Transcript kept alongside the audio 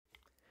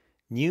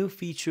New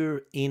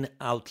feature in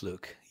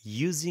Outlook.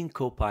 Using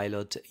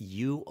Copilot,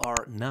 you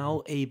are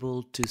now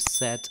able to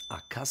set a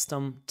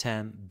custom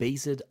theme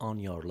based on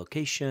your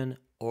location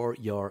or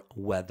your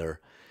weather.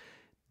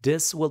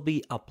 This will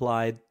be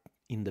applied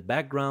in the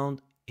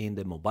background, in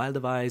the mobile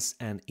device,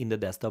 and in the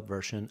desktop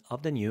version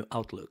of the new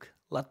Outlook.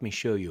 Let me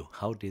show you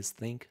how this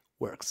thing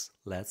works.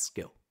 Let's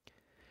go.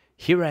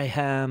 Here I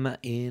am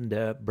in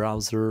the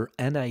browser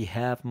and I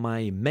have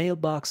my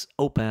mailbox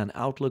open,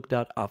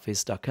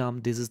 outlook.office.com.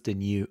 This is the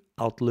new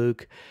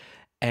Outlook.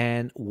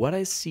 And what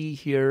I see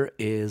here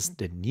is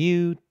the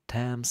new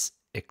Themes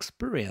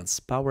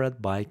experience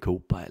powered by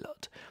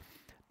Copilot.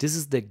 This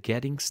is the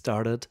Getting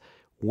Started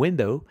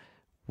window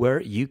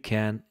where you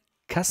can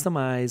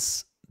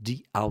customize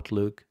the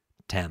Outlook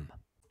theme.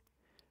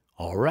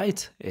 All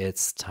right,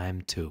 it's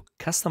time to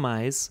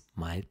customize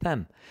my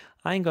theme.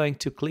 I'm going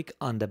to click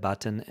on the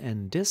button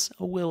and this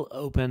will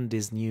open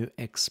this new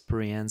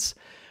experience.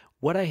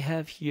 What I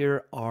have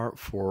here are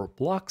 4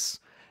 blocks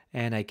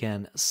and I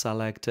can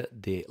select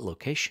the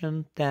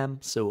location theme,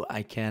 so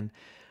I can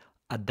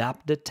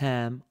adapt the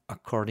theme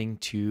according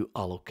to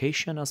a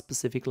location, a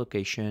specific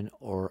location,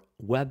 or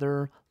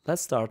weather.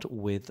 Let's start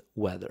with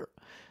weather.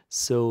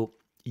 So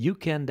you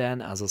can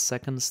then, as a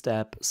second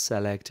step,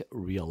 select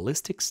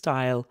realistic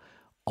style,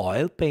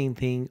 oil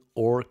painting,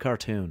 or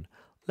cartoon.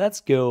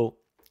 Let's go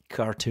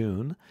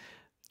cartoon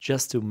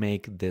just to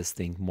make this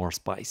thing more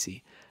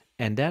spicy.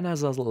 And then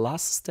as a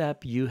last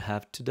step, you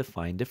have to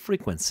define the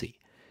frequency.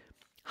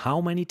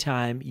 How many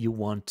times you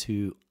want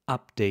to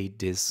update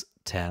this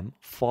theme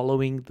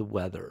following the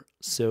weather.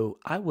 So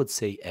I would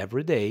say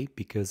every day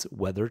because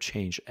weather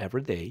change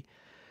every day.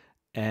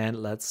 And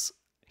let's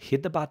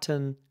hit the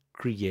button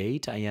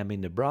create. I am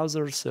in the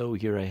browser, so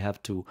here I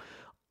have to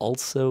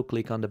also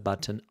click on the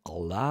button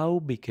allow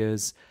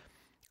because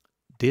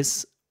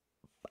this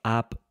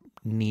app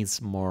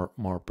needs more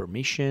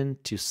permission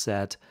to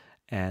set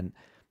and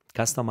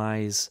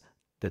customize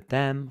the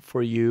theme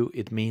for you.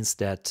 It means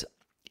that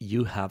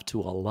you have to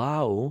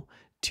allow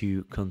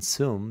to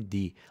consume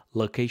the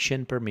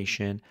location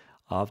permission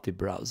of the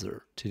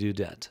browser to do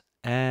that.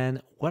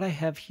 And what I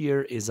have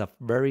here is a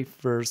very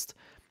first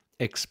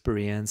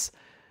experience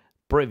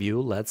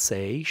preview, let's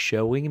say,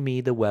 showing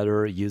me the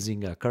weather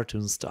using a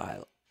cartoon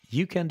style.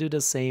 You can do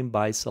the same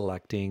by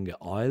selecting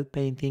oil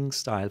painting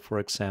style, for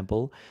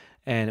example,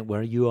 and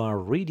when you are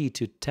ready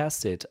to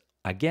test it,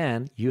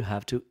 again, you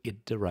have to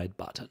hit the right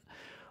button.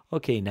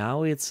 Okay,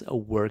 now it's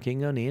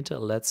working on it.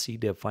 Let's see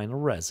the final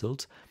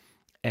result.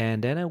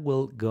 And then I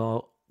will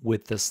go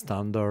with the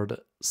standard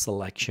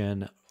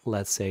selection,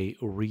 let's say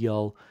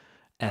real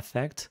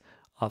effect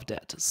of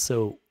that.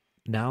 So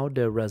now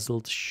the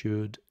result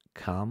should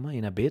come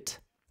in a bit.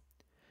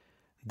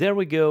 There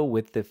we go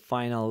with the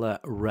final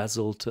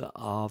result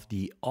of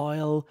the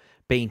oil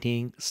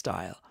painting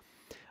style.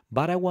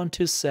 But I want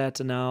to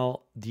set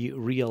now the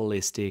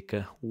realistic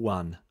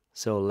one.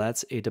 So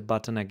let's hit the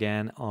button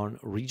again on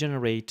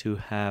regenerate to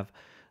have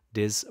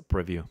this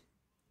preview.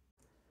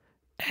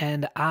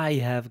 And I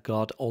have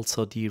got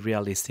also the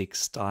realistic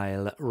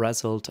style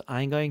result.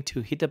 I'm going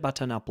to hit the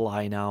button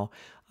apply now.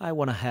 I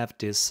want to have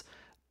this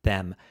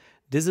theme.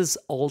 This is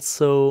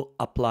also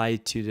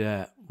applied to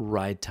the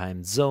right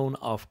time zone,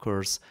 of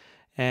course.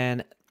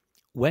 And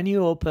when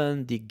you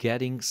open the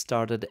Getting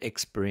Started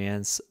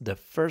experience the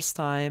first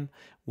time,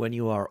 when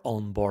you are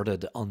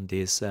onboarded on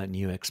this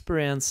new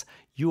experience,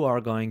 you are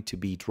going to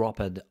be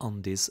dropped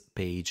on this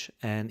page.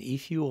 And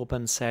if you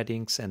open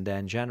settings and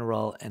then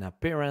general and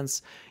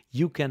appearance,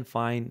 you can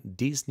find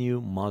these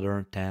new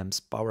modern themes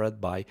powered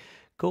by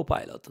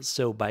Copilot.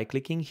 So by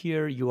clicking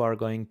here, you are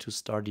going to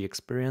start the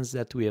experience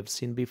that we have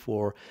seen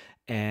before.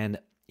 And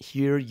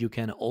here you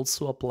can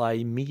also apply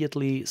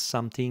immediately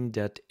something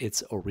that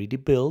it's already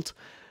built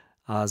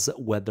as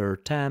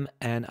weather theme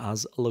and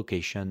as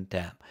location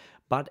theme.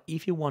 But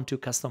if you want to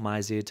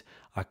customize it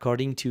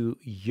according to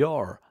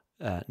your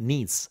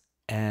needs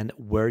and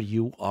where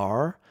you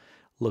are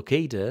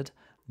located,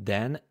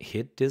 then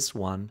hit this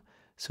one.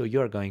 So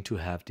you're going to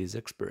have this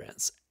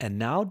experience. And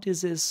now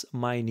this is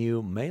my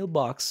new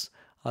mailbox.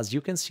 As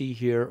you can see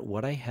here,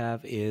 what I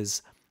have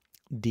is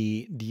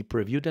the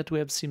preview that we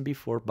have seen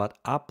before, but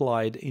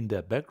applied in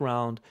the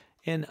background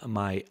in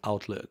my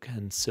Outlook.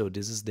 And so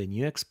this is the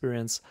new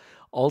experience.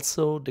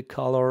 Also, the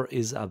color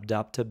is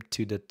adapted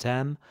to the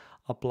theme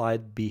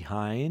applied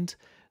behind,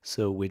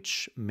 so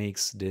which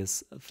makes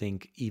this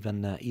thing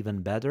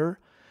even better.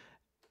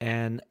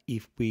 And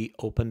if we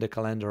open the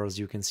calendar, as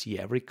you can see,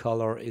 every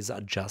color is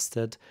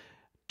adjusted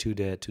to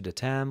the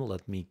theme.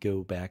 Let me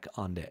go back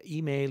on the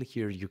email.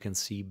 Here you can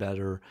see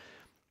better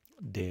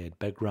the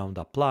background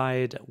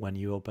applied. When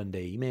you open the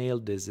email,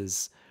 this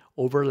is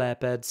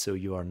overlapped, so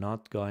you are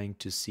not going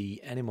to see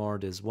anymore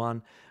this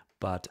one,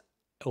 but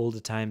all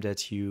the time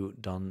that you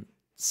don't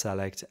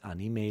select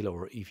an email,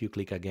 or if you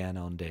click again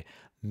on the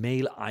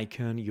mail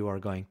icon, you are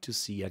going to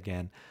see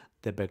again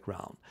the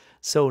background.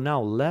 So now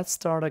let's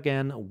start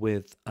again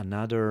with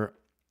another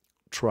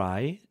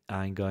try.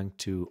 I'm going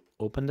to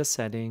open the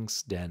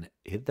settings, then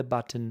hit the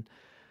button,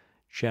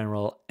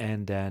 general,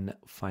 and then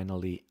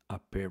finally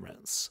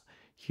appearance.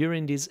 Here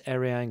in this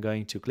area, I'm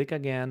going to click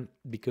again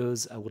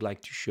because I would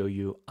like to show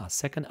you a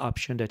second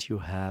option that you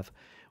have,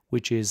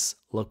 which is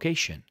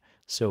location.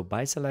 So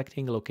by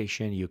selecting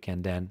location, you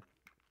can then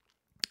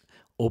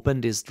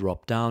open this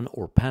drop down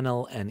or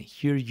panel, and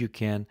here you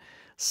can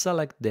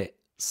select the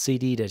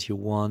city that you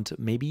want.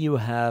 Maybe you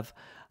have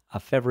a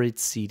favorite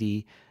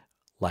city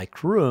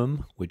like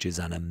Rome, which is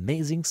an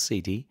amazing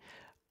city,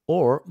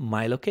 or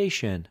my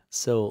location.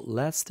 So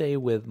let's stay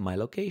with my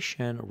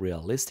location,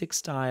 realistic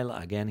style.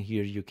 Again,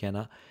 here you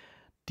can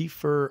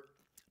differ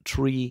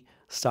 3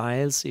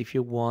 styles if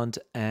you want,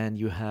 and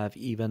you have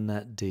even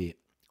the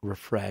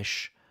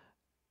refresh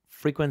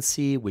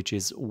frequency, which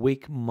is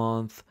week,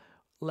 month.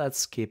 Let's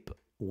skip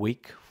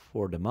week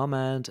for the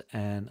moment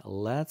and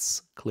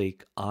let's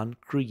click on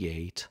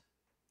create.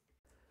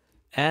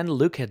 And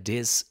look at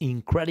this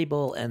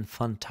incredible and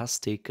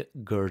fantastic,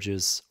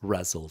 gorgeous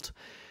result.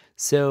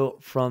 So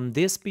from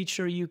this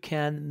picture, you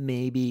can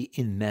maybe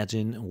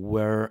imagine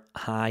where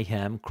I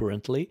am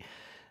currently,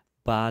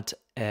 but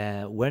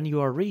when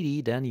you are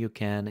ready, then you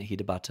can hit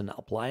the button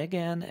apply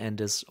again, and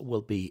this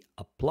will be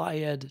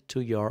applied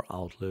to your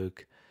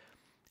Outlook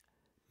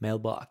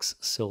mailbox.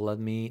 So let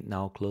me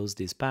now close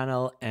this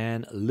panel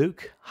and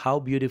look how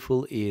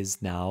beautiful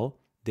is now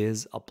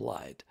this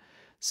applied.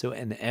 So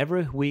in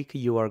every week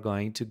you are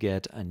going to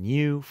get a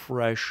new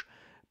fresh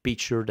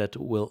picture that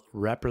will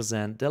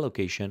represent the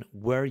location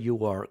where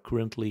you are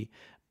currently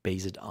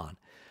based on.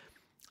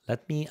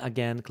 Let me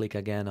again click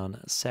again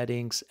on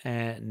settings,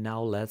 and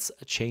now let's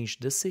change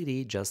the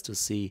city just to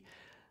see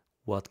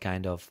what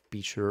kind of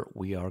picture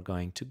we are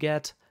going to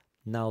get.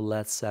 Now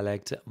let's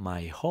select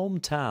my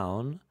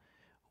hometown,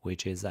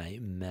 which is, I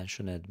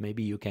mentioned it,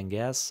 maybe you can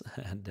guess,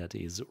 that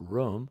is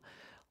Rome.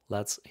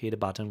 Let's hit the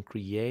button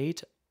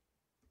create.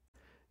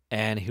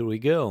 And here we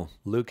go.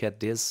 Look at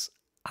this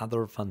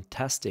other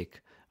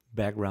fantastic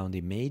background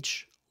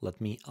image.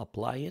 Let me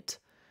apply it.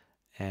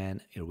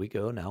 And here we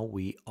go. Now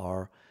we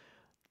are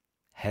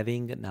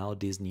having now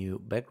this new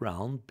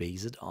background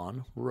based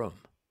on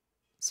Rome.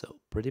 So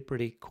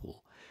pretty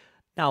cool.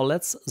 Now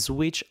let's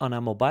switch on a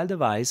mobile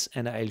device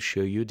and I'll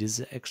show you this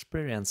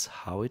experience,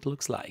 how it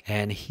looks like.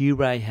 And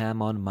here I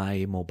am on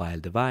my mobile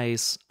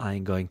device.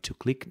 I'm going to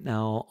click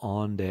now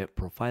on the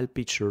profile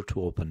picture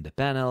to open the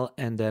panel,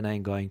 and then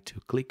I'm going to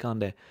click on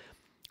the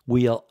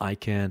wheel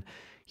icon.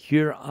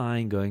 Here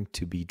I'm going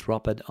to be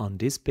dropped on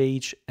this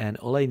page, and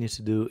all I need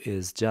to do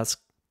is just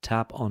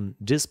tap on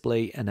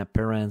display and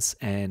appearance,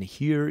 and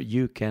here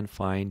you can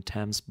find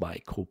Themes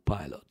by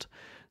Copilot.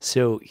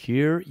 So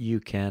here you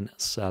can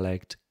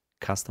select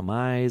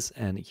customize,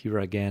 and here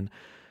again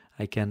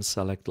I can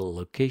select the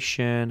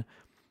location.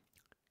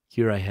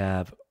 Here I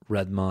have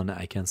Redmond.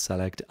 I can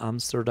select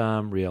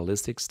Amsterdam,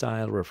 realistic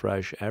style,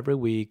 refresh every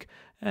week,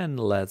 and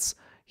let's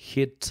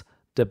hit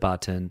the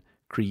button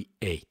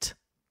create.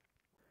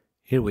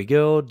 Here we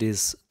go.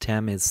 This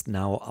theme is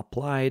now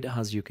applied,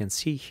 as you can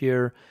see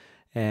here,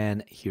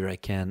 and here I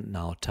can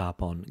now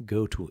tap on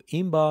go to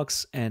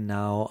inbox, and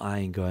now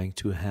I'm going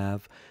to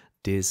have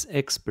this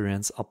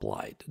experience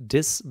applied.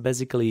 This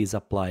basically is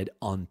applied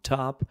on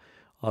top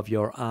of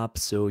your app,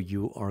 so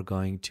you are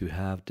going to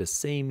have the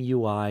same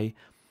UI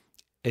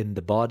in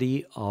the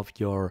body of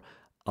your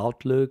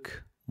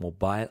Outlook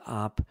mobile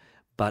app,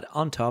 but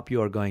on top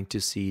you are going to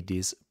see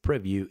this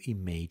preview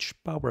image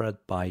powered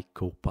by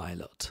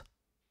Copilot.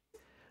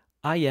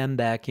 I am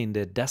back in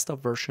the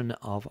desktop version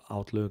of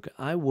Outlook.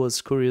 I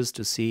was curious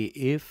to see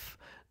if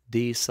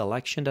the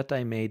selection that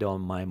I made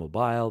on my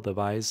mobile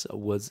device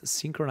was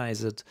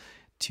synchronized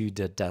to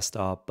the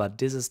desktop, but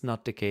this is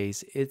not the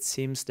case. It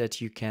seems that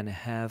you can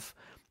have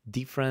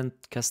different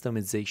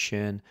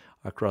customization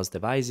across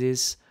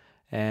devices,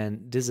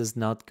 and this is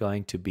not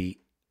going to be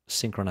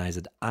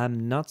synchronized.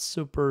 I'm not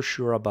super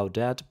sure about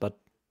that, but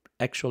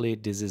actually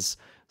this is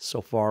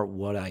so far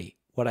what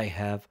I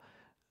have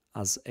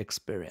as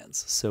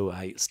experience. So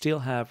I still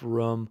have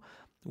Rome,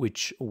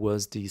 which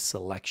was the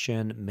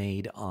selection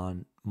made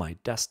on my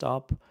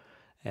desktop,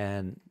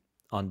 and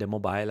on the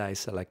mobile I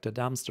selected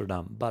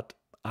Amsterdam, but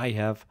I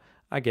have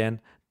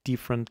again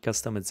different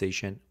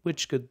customization,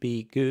 which could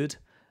be good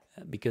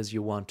because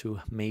you want to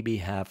maybe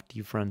have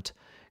different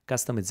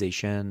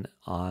customization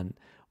on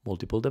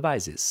multiple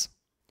devices.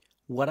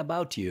 What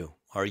about you?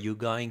 Are you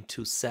going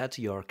to set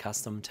your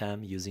custom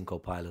theme using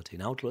Copilot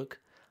in Outlook?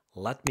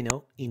 Let me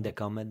know in the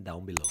comment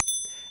down below.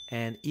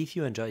 And if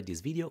you enjoyed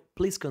this video,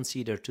 please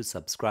consider to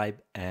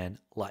subscribe and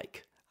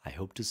like. I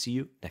hope to see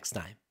you next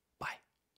time.